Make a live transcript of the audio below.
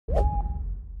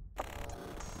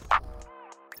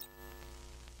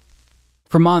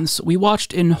For months, we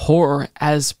watched in horror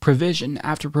as provision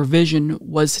after provision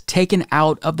was taken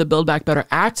out of the Build Back Better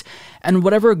Act, and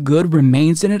whatever good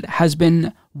remains in it has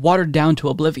been watered down to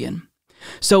oblivion.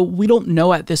 So we don't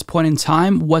know at this point in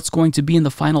time what's going to be in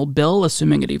the final bill,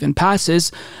 assuming it even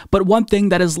passes, but one thing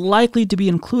that is likely to be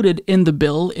included in the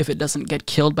bill, if it doesn't get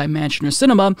killed by Manchin or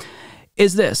Sinema,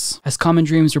 is this. As Common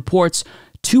Dreams reports,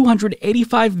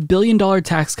 $285 billion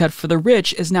tax cut for the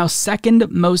rich is now second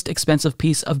most expensive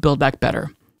piece of Build Back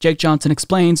Better. Jake Johnson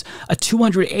explains, a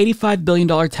 $285 billion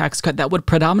tax cut that would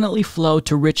predominantly flow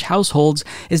to rich households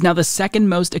is now the second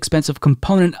most expensive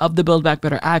component of the Build Back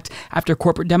Better Act after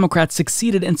corporate Democrats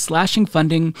succeeded in slashing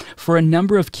funding for a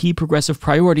number of key progressive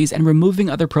priorities and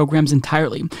removing other programs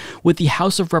entirely. With the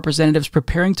House of Representatives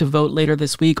preparing to vote later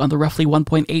this week on the roughly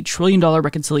 $1.8 trillion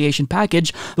reconciliation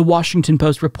package, the Washington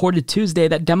Post reported Tuesday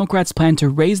that Democrats plan to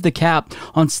raise the cap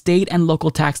on state and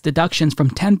local tax deductions from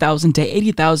 $10,000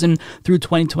 to $80,000 through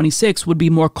 2026 would be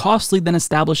more costly than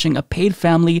establishing a paid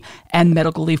family and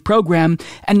medical leave program,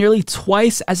 and nearly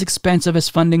twice as expensive as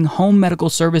funding home medical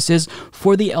services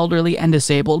for the elderly and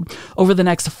disabled. Over the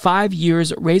next 5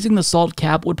 years, raising the SALT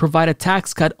cap would provide a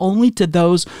tax cut only to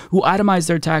those who itemize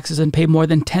their taxes and pay more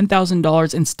than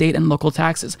 $10,000 in state and local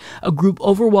taxes, a group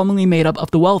overwhelmingly made up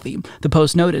of the wealthy, the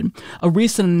Post noted. A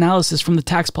recent analysis from the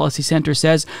Tax Policy Center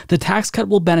says the tax cut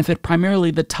will benefit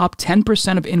primarily the top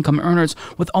 10% of income earners,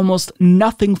 with almost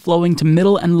nothing flowing to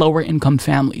middle and lower income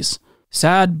families.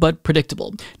 Sad, but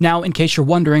predictable. Now, in case you're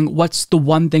wondering, what's the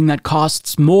one thing that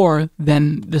costs more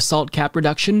than the SALT cap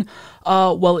reduction?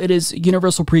 Well, it is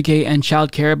universal pre-K and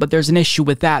childcare, but there's an issue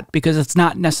with that because it's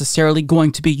not necessarily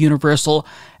going to be universal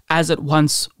as it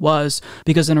once was,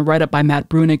 because in a write-up by Matt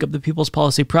Brunig of the People's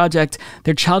Policy Project,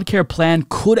 their childcare plan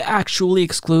could actually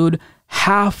exclude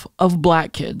half of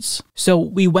Black kids. So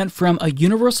we went from a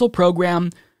universal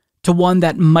program to one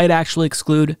that might actually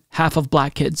exclude half of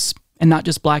Black kids, and not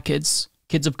just Black kids,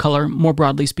 kids of color, more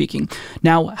broadly speaking.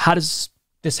 Now, how does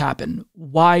this happen?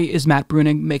 Why is Matt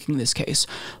Brunig making this case?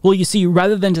 Well, you see,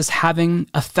 rather than just having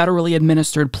a federally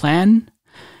administered plan,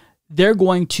 they're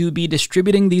going to be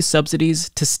distributing these subsidies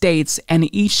to states, and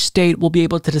each state will be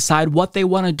able to decide what they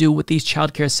want to do with these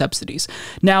childcare subsidies.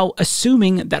 Now,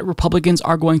 assuming that Republicans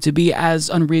are going to be as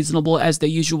unreasonable as they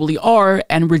usually are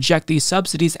and reject these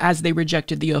subsidies as they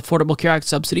rejected the Affordable Care Act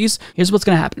subsidies, here's what's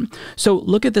going to happen. So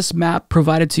look at this map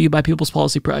provided to you by People's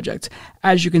Policy Project.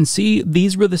 As you can see,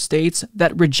 these were the states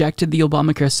that rejected the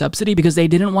Obamacare subsidy because they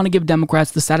didn't want to give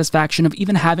Democrats the satisfaction of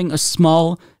even having a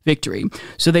small victory.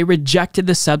 So they rejected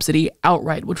the subsidy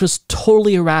outright, which was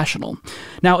totally irrational.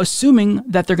 Now, assuming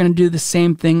that they're going to do the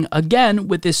same thing again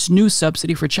with this new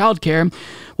subsidy for childcare,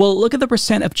 well, look at the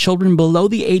percent of children below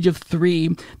the age of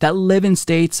 3 that live in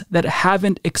states that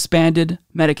haven't expanded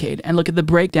Medicaid, and look at the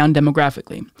breakdown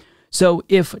demographically. So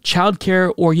if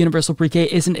childcare or universal pre-K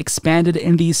isn't expanded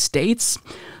in these states,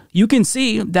 you can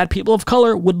see that people of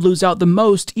color would lose out the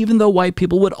most, even though white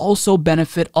people would also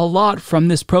benefit a lot from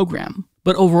this program.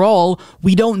 But overall,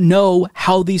 we don't know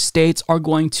how these states are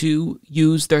going to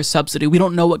use their subsidy. We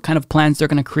don't know what kind of plans they're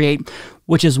going to create,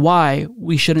 which is why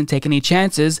we shouldn't take any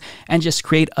chances and just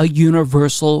create a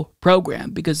universal program,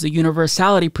 because the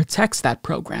universality protects that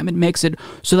program. It makes it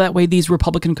so that way these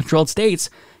Republican-controlled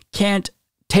states can't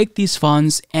take these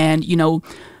funds and,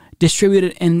 distribute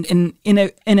it in an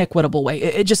inequitable way.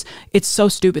 It's so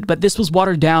stupid, but this was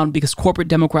watered down because corporate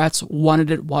Democrats wanted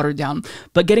it watered down.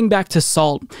 But getting back to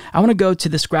SALT, I want to go to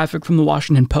this graphic from the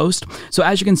Washington Post. So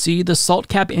as you can see, the SALT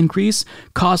cap increase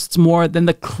costs more than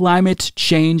the climate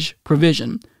change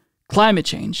provision. Climate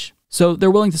change. So they're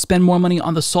willing to spend more money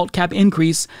on the SALT cap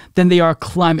increase than they are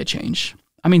climate change.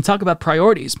 I mean, talk about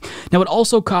priorities. Now, it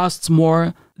also costs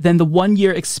more than the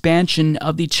 1-year expansion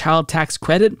of the child tax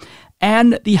credit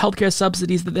and the healthcare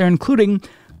subsidies that they're including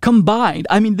combined.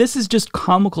 I mean, this is just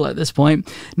comical at this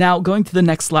point. Now, going to the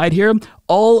next slide here,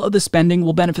 all of the spending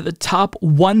will benefit the top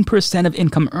 1% of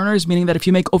income earners, meaning that if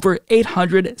you make over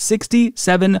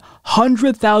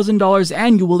 $867,000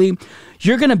 annually,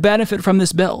 you're going to benefit from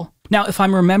this bill. Now, if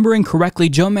I'm remembering correctly,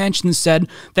 Joe Manchin said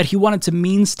that he wanted to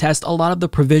means test a lot of the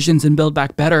provisions in Build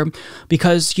Back Better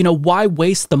because, why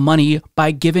waste the money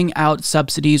by giving out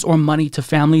subsidies or money to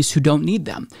families who don't need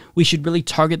them? We should really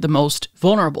target the most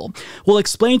vulnerable. Well,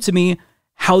 explain to me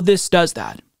how this does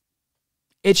that.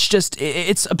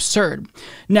 It's absurd.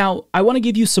 Now, I want to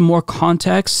give you some more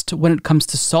context when it comes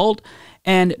to SALT,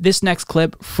 and this next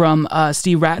clip from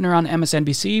Steve Ratner on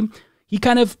MSNBC, he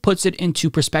kind of puts it into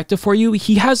perspective for you.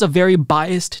 He has a very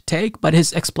biased take, but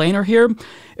his explainer here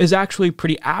is actually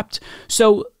pretty apt.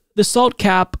 So the SALT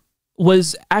cap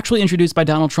was actually introduced by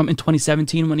Donald Trump in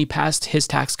 2017 when he passed his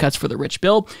tax cuts for the rich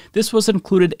bill. This was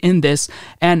included in this,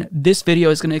 and this video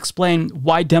is going to explain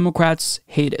why Democrats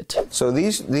hate it. So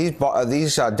these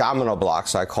domino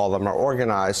blocks, I call them, are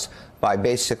organized by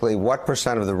basically what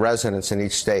percent of the residents in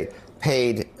each state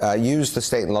used the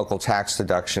state and local tax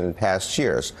deduction in past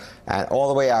years. And all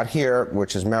the way out here,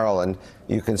 which is Maryland,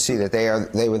 you can see that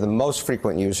they were the most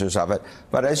frequent users of it.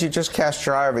 But as you just cast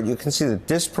your eye over it, you can see that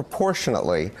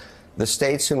disproportionately, the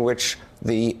states in which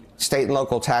the state and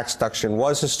local tax deduction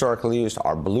was historically used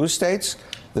are blue states.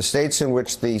 The states in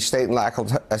which the state and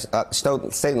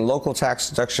local tax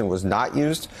deduction was not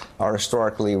used are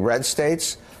historically red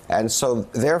states. And so,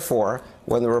 therefore,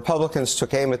 when the Republicans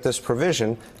took aim at this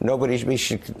provision, nobody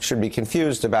should be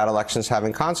confused about elections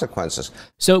having consequences.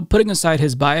 So, putting aside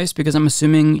his bias, because I'm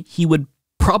assuming he would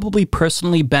probably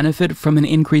personally benefit from an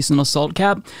increase in assault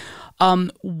cap,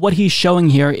 what he's showing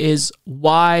here is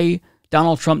why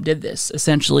Donald Trump did this.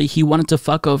 Essentially, he wanted to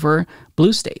fuck over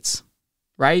blue states,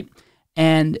 right?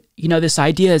 And, you know, this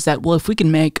idea is that, well, if we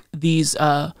can make these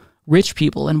rich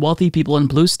people and wealthy people in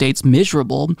blue states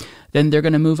miserable, then they're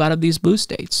going to move out of these blue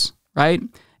states, right?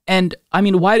 And, I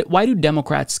mean, why do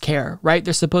Democrats care, right?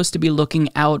 They're supposed to be looking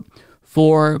out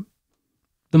for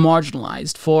the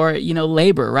marginalized, for, you know,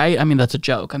 labor, right? I mean, that's a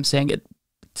joke. I'm saying it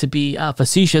to be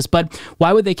facetious, but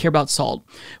why would they care about SALT?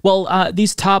 Well,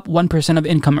 these top 1% of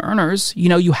income earners, you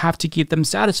know, you have to keep them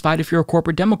satisfied if you're a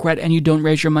corporate Democrat and you don't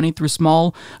raise your money through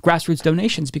small grassroots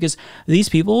donations, because these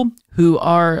people who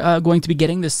are going to be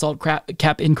getting this SALT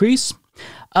cap increase,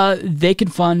 they can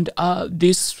fund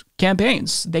these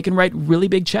campaigns. They can write really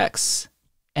big checks.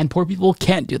 And poor people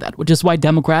can't do that, which is why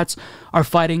Democrats are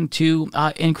fighting to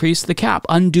increase the cap,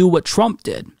 undo what Trump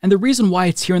did. And the reason why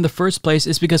it's here in the first place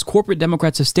is because corporate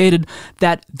Democrats have stated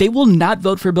that they will not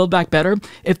vote for Build Back Better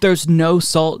if there's no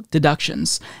SALT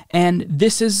deductions. And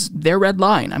this is their red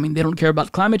line. I mean, they don't care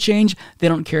about climate change. They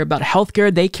don't care about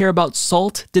healthcare. They care about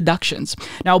SALT deductions.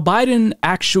 Now, Biden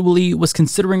actually was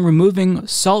considering removing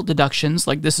SALT deductions,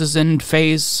 like this is in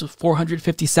phase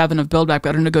 457 of Build Back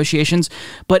Better negotiations,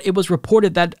 but it was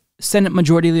reported that Senate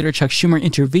Majority Leader Chuck Schumer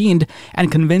intervened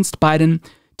and convinced Biden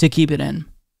to keep it in.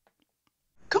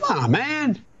 Come on,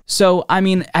 man. So, I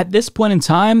mean, at this point in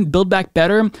time, Build Back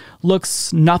Better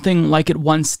looks nothing like it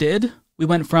once did. We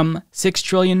went from 6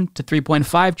 trillion to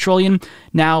 3.5 trillion.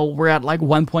 Now we're at like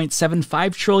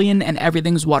 1.75 trillion and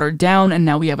everything's watered down. And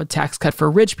now we have a tax cut for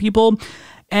rich people.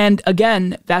 And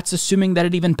again, that's assuming that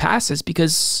it even passes,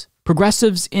 because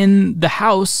progressives in the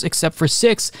House, except for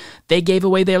 6, they gave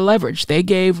away their leverage. They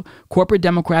gave corporate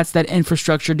Democrats that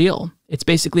infrastructure deal. It's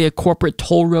basically a corporate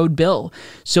toll road bill.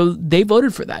 So they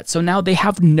voted for that. So now they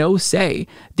have no say.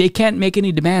 They can't make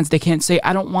any demands. They can't say,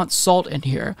 I don't want SALT in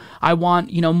here. I want,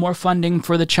 you know, more funding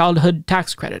for the childhood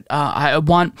tax credit. I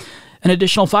want an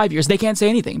additional 5 years. They can't say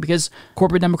anything because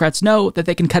corporate Democrats know that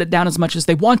they can cut it down as much as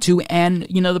they want to. And,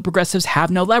 you know, the progressives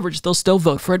have no leverage. They'll still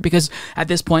vote for it because at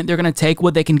this point, they're going to take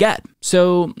what they can get.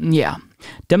 So, yeah,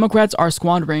 Democrats are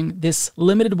squandering this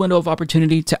limited window of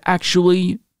opportunity to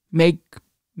actually make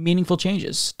meaningful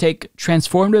changes, take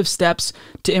transformative steps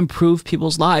to improve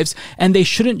people's lives. And they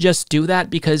shouldn't just do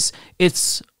that because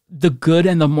it's the good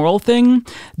and the moral thing.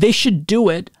 They should do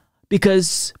it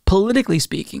because, politically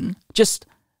speaking, just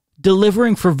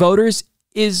delivering for voters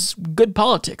is good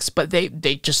politics, but they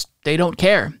don't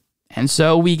care. And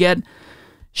so we get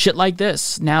shit like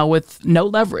this now with no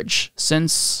leverage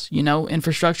since, you know,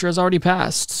 infrastructure has already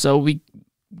passed. So we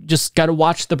just got to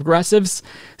watch the progressives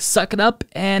suck it up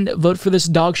and vote for this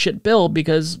dog shit bill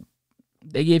because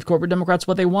they gave corporate Democrats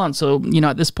what they want. So, you know,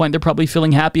 at this point, they're probably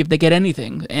feeling happy if they get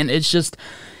anything. And it's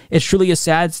truly a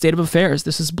sad state of affairs.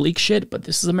 This is bleak shit, but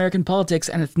this is American politics,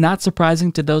 and it's not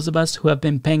surprising to those of us who have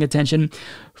been paying attention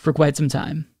for quite some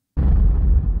time.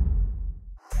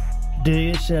 Do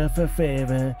yourself a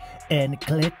favor and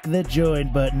click the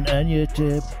join button on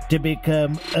YouTube to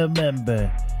become a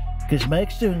member. Because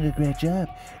Mike's doing a great job.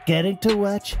 Getting to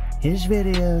watch his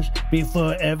videos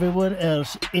before everyone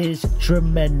else is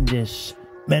tremendous.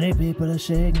 Many people are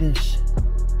saying this.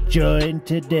 Join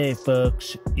today,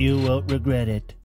 folks. You won't regret it.